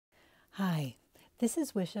Hi, this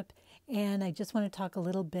is Wishop, and I just want to talk a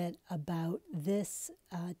little bit about this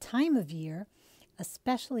time of year,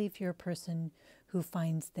 especially if you're a person who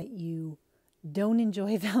finds that you don't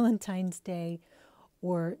enjoy Valentine's Day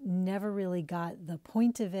or never really got the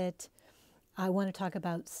point of it. I want to talk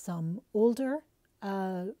about some older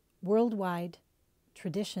worldwide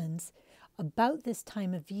traditions about this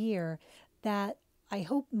time of year that I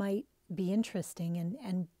hope might be interesting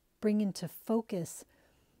and bring into focus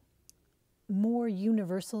more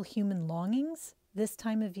universal human longings this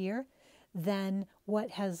time of year than what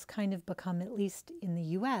has kind of become, at least in the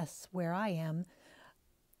US where I am,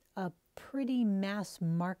 a pretty mass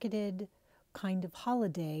marketed kind of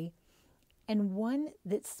holiday, and one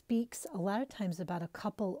that speaks a lot of times about a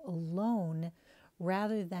couple alone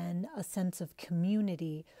rather than a sense of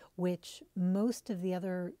community, which most of the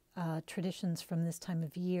other traditions from this time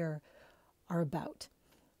of year are about.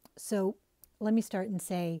 So let me start and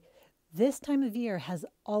say, this time of year has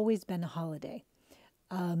always been a holiday,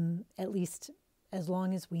 at least as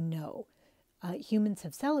long as we know. Humans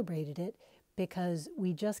have celebrated it because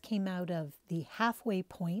we just came out of the halfway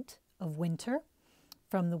point of winter.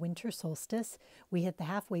 From the winter solstice, we hit the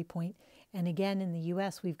halfway point. And again, in the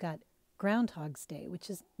US, we've got Groundhog's Day, which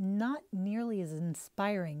is not nearly as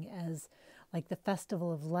inspiring as like the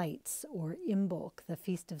Festival of Lights or Imbolc, the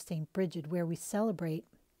Feast of St. Bridget, where we celebrate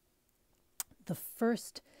the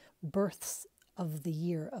first births of the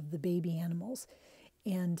year of the baby animals.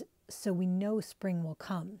 And so we know spring will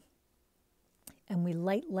come. And we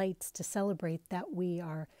light lights to celebrate that we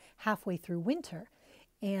are halfway through winter.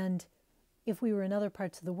 And if we were in other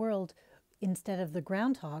parts of the world, instead of the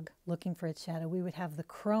groundhog looking for its shadow, we would have the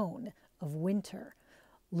crone of winter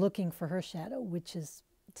looking for her shadow, which is,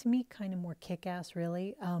 to me, kind of more kick-ass,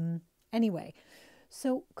 really. Anyway,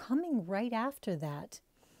 so coming right after that,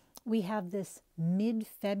 we have this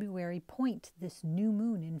mid-February point, this new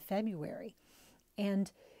moon in February.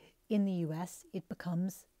 And in the US, it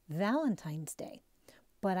becomes Valentine's Day.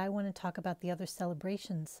 But I want to talk about the other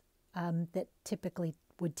celebrations that typically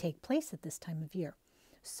would take place at this time of year.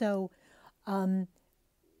 So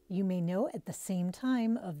you may know at the same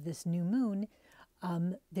time of this new moon,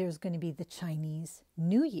 there's going to be the Chinese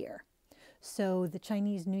New Year. So the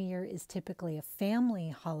Chinese New Year is typically a family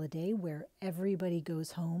holiday where everybody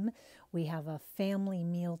goes home. We have a family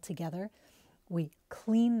meal together. We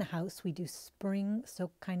clean the house. We do spring, so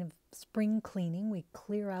kind of spring cleaning. We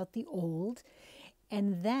clear out the old.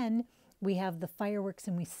 And then we have the fireworks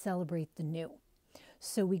and we celebrate the new.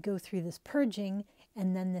 So we go through this purging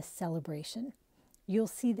and then this celebration. You'll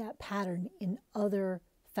see that pattern in other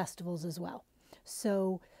festivals as well.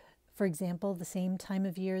 So, for example, the same time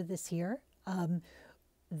of year this year,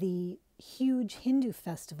 the huge Hindu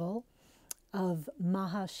festival of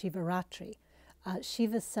Mahashivaratri.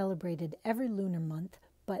 Shiva is celebrated every lunar month,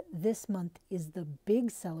 but this month is the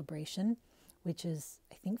big celebration, which is,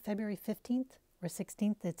 I think, February 15th or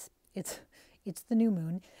 16th. It's the new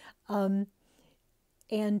moon.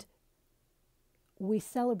 And we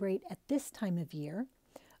celebrate at this time of year,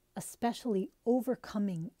 especially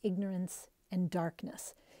overcoming ignorance and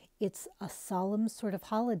darkness. It's a solemn sort of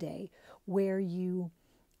holiday where you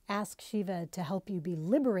ask Shiva to help you be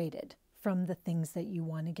liberated from the things that you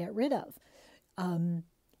want to get rid of. And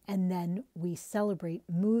then we celebrate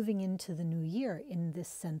moving into the new year in this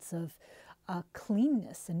sense of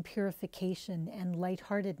cleanness and purification and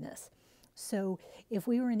lightheartedness. So if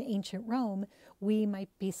we were in ancient Rome, we might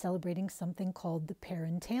be celebrating something called the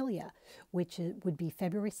Parentalia, which would be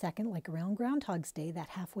February 2nd, like around Groundhog's Day, that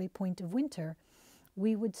halfway point of winter.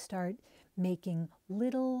 We would start making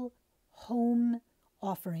little home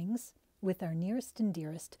offerings with our nearest and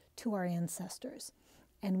dearest to our ancestors.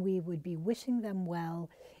 And we would be wishing them well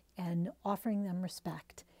and offering them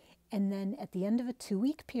respect. And then at the end of a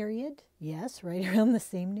 2-week period, yes, right around the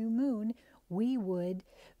same new moon, we would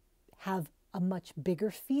have a much bigger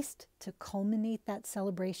feast to culminate that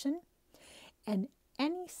celebration. And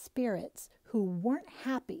any spirits who weren't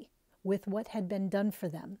happy with what had been done for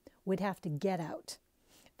them would have to get out.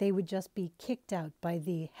 They would just be kicked out by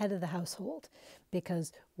the head of the household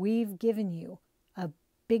because we've given you a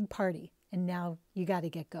big party and now you got to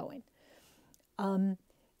get going.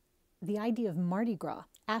 The idea of Mardi Gras,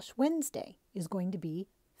 Ash Wednesday, is going to be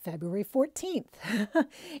February 14th.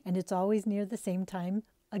 And it's always near the same time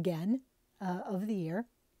again of the year.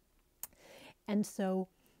 And so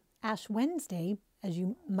Ash Wednesday, as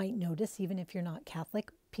you might notice, even if you're not Catholic,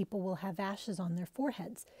 people will have ashes on their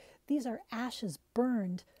foreheads. These are ashes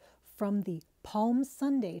burned from the Palm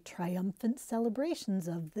Sunday triumphant celebrations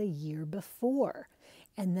of the year before.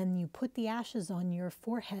 And then you put the ashes on your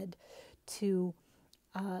forehead to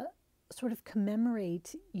sort of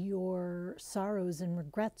commemorate your sorrows and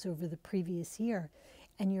regrets over the previous year,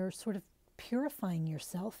 and you're sort of purifying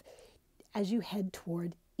yourself as you head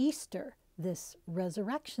toward Easter, this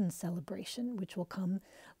resurrection celebration, which will come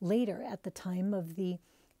later at the time of the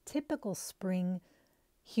typical spring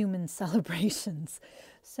human celebrations.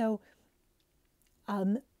 So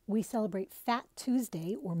we celebrate Fat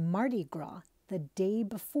Tuesday, or Mardi Gras, the day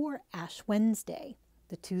before Ash Wednesday,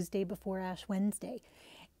 the Tuesday before Ash Wednesday.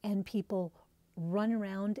 And people run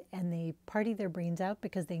around and they party their brains out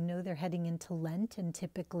because they know they're heading into Lent, and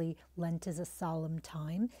typically Lent is a solemn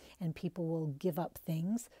time and people will give up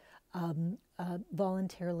things,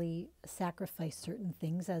 voluntarily sacrifice certain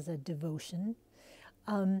things as a devotion.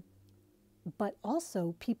 But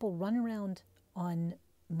also people run around on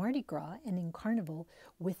Mardi Gras and in Carnival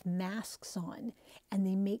with masks on, and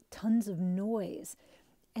they make tons of noise.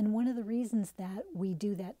 And one of the reasons that we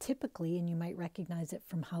do that typically, and you might recognize it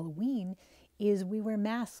from Halloween, is we wear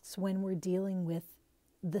masks when we're dealing with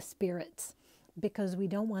the spirits, because we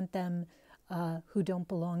don't want them who don't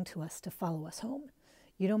belong to us to follow us home.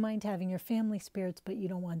 You don't mind having your family spirits, but you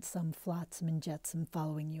don't want some flotsam and jetsam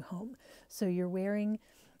following you home. So you're wearing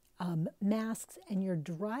masks, and you're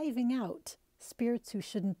driving out spirits who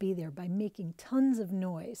shouldn't be there by making tons of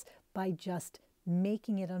noise, by just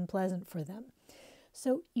making it unpleasant for them.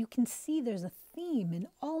 So you can see there's a theme in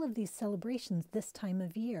all of these celebrations this time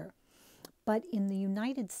of year. But in the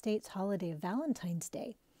United States holiday of Valentine's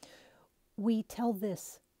Day, we tell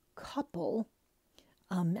this couple,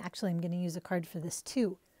 actually I'm going to use a card for this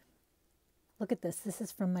too. Look at this. This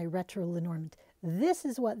is from my retro Lenormand. This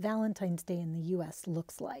is what Valentine's Day in the US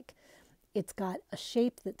looks like. It's got a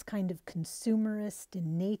shape that's kind of consumerist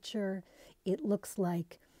in nature. It looks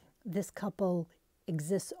like this couple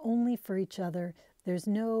exists only for each other. There's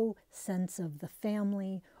no sense of the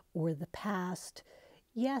family or the past.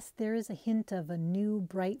 Yes, there is a hint of a new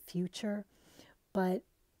bright future, but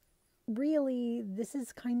really this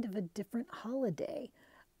is kind of a different holiday.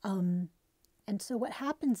 And so what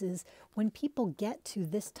happens is when people get to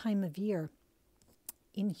this time of year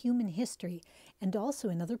in human history, and also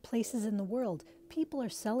in other places in the world, people are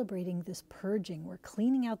celebrating this purging. We're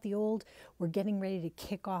cleaning out the old, we're getting ready to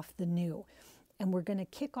kick off the new. And we're going to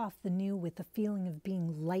kick off the new with a feeling of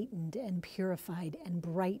being lightened and purified and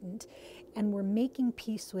brightened. And we're making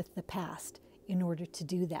peace with the past in order to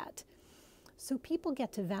do that. So people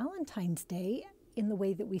get to Valentine's Day in the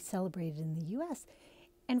way that we celebrate it in the US,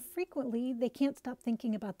 and frequently they can't stop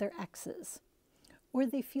thinking about their exes, or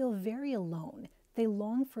they feel very alone. They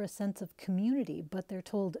long for a sense of community, but they're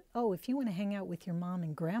told, oh, if you want to hang out with your mom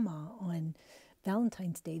and grandma on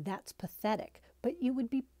Valentine's Day, that's pathetic. But it would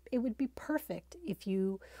be perfect if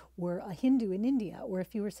you were a Hindu in India, or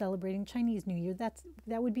if you were celebrating Chinese New Year.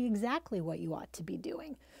 That would be exactly what you ought to be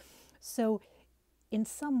doing. So in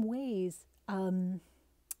some ways,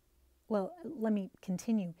 well, let me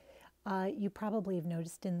continue. You probably have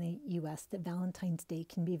noticed in the US that Valentine's Day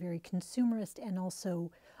can be very consumerist and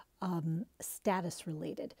also status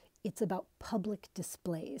related. It's about public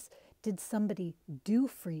displays. Did somebody do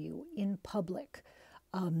for you in public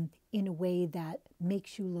in a way that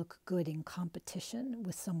makes you look good in competition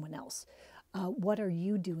with someone else? What are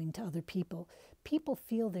you doing to other people? People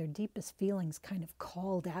feel their deepest feelings kind of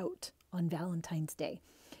called out on Valentine's Day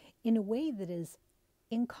in a way that is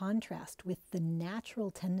in contrast with the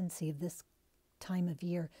natural tendency of this time of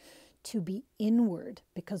year to be inward,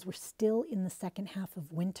 because we're still in the second half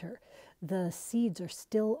of winter. The seeds are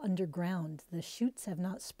still underground. The shoots have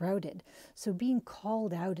not sprouted. So being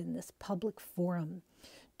called out in this public forum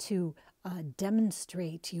to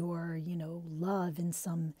demonstrate your, love in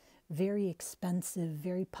some very expensive,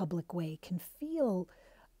 very public way can feel,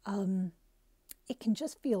 it can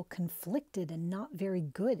just feel conflicted and not very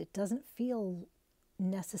good. It doesn't feel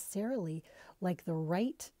necessarily like the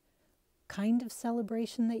right kind of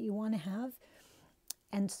celebration that you want to have.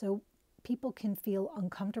 And so people can feel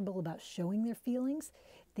uncomfortable about showing their feelings.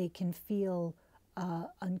 They can feel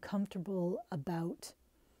uncomfortable about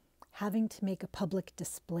having to make a public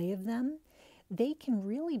display of them. They can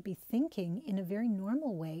really be thinking in a very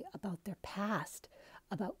normal way about their past,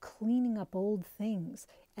 about cleaning up old things.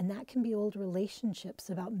 And that can be old relationships,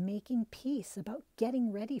 about making peace, about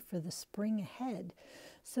getting ready for the spring ahead.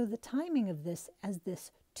 So the timing of this as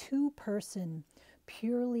this two-person,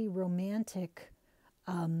 purely romantic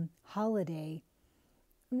holiday,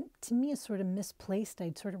 to me is sort of misplaced.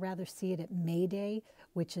 I'd sort of rather see it at May Day,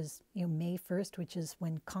 which is, May 1st, which is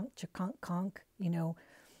when conch, conch, conch,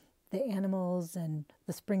 the animals and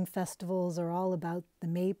the spring festivals are all about the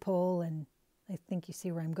maypole, and I think you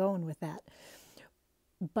see where I'm going with that.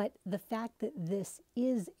 But the fact that this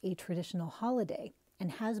is a traditional holiday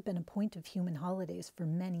and has been a point of human holidays for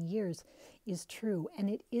many years is true. And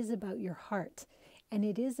it is about your heart and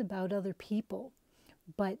it is about other people.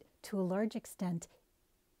 But to a large extent,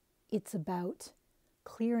 it's about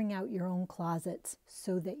clearing out your own closets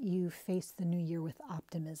so that you face the new year with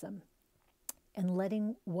optimism and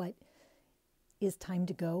letting what is time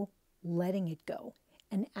to go, letting it go,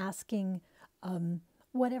 and asking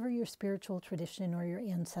whatever your spiritual tradition or your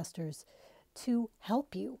ancestors to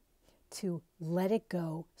help you to let it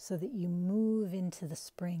go so that you move into the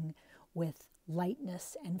spring with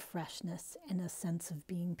lightness and freshness and a sense of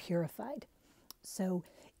being purified. So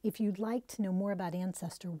if you'd like to know more about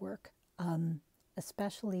ancestor work,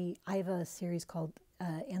 especially I have a series called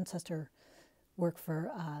Ancestor Work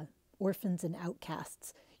for Orphans and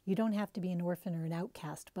Outcasts. You don't have to be an orphan or an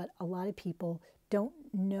outcast, but a lot of people don't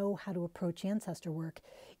know how to approach ancestor work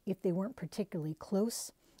if they weren't particularly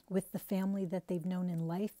close with the family that they've known in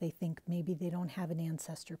life. They think maybe they don't have an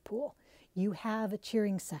ancestor pool. You have a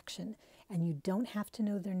cheering section, and you don't have to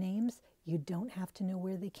know their names. You don't have to know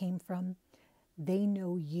where they came from. They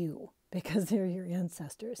know you because they're your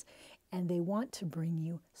ancestors, and they want to bring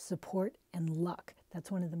you support and luck.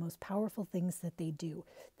 That's one of the most powerful things that they do.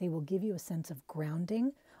 They will give you a sense of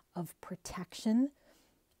grounding, of protection,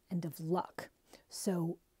 and of luck.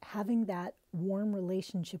 So having that warm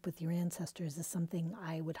relationship with your ancestors is something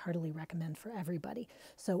I would heartily recommend for everybody.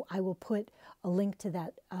 So I will put a link to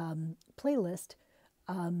that playlist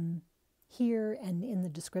here and in the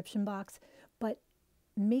description box. But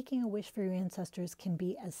making a wish for your ancestors can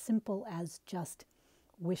be as simple as just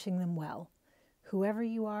wishing them well. Whoever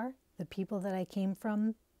you are, the people that I came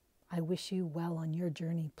from, I wish you well on your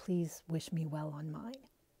journey. Please wish me well on mine.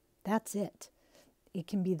 That's it. It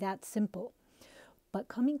can be that simple. But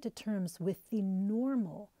coming to terms with the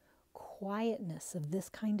normal quietness of this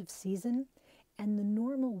kind of season and the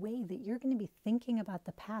normal way that you're going to be thinking about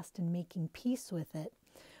the past and making peace with it,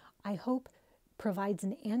 I hope provides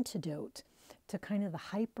an antidote to kind of the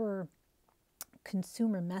hyper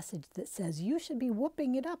consumer message that says you should be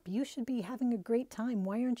whooping it up. You should be having a great time.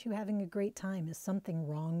 Why aren't you having a great time? Is something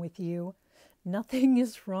wrong with you? Nothing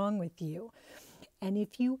is wrong with you. And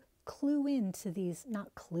if you clue into these,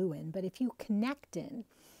 not clue in, but if you connect in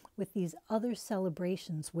with these other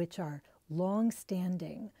celebrations, which are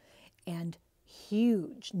long-standing and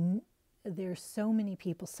huge, there's so many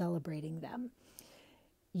people celebrating them,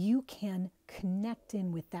 you can connect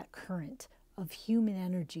in with that current of human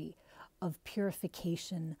energy, of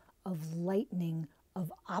purification, of lightening,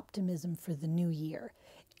 of optimism for the new year.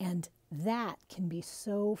 And that can be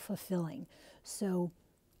so fulfilling. So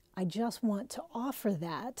I just want to offer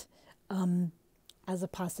that as a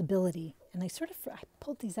possibility. And I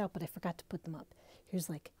pulled these out, but I forgot to put them up. Here's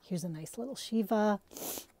a nice little Shiva.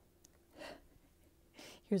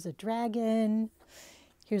 Here's a dragon.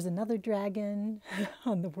 Here's another dragon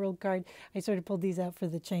on the world card. I sort of pulled these out for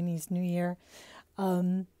the Chinese New Year.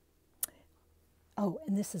 Oh,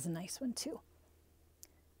 and this is a nice one too.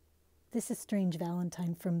 This is Strange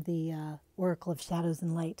Valentine from the Oracle of Shadows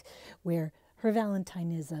and Light, where her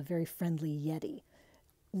Valentine is a very friendly Yeti.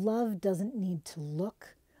 Love doesn't need to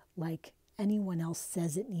look like anyone else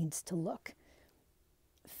says it needs to look.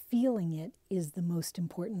 Feeling it is the most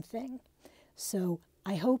important thing. So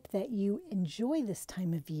I hope that you enjoy this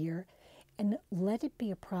time of year and let it be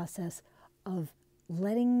a process of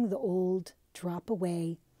letting the old drop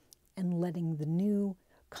away and letting the new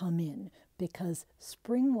come in, because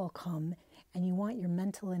spring will come and you want your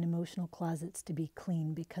mental and emotional closets to be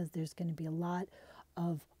clean, because there's going to be a lot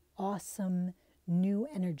of awesome new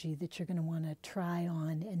energy that you're going to want to try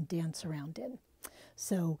on and dance around in.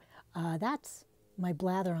 So that's my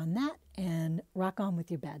blather on that, and rock on with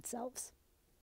your bad selves.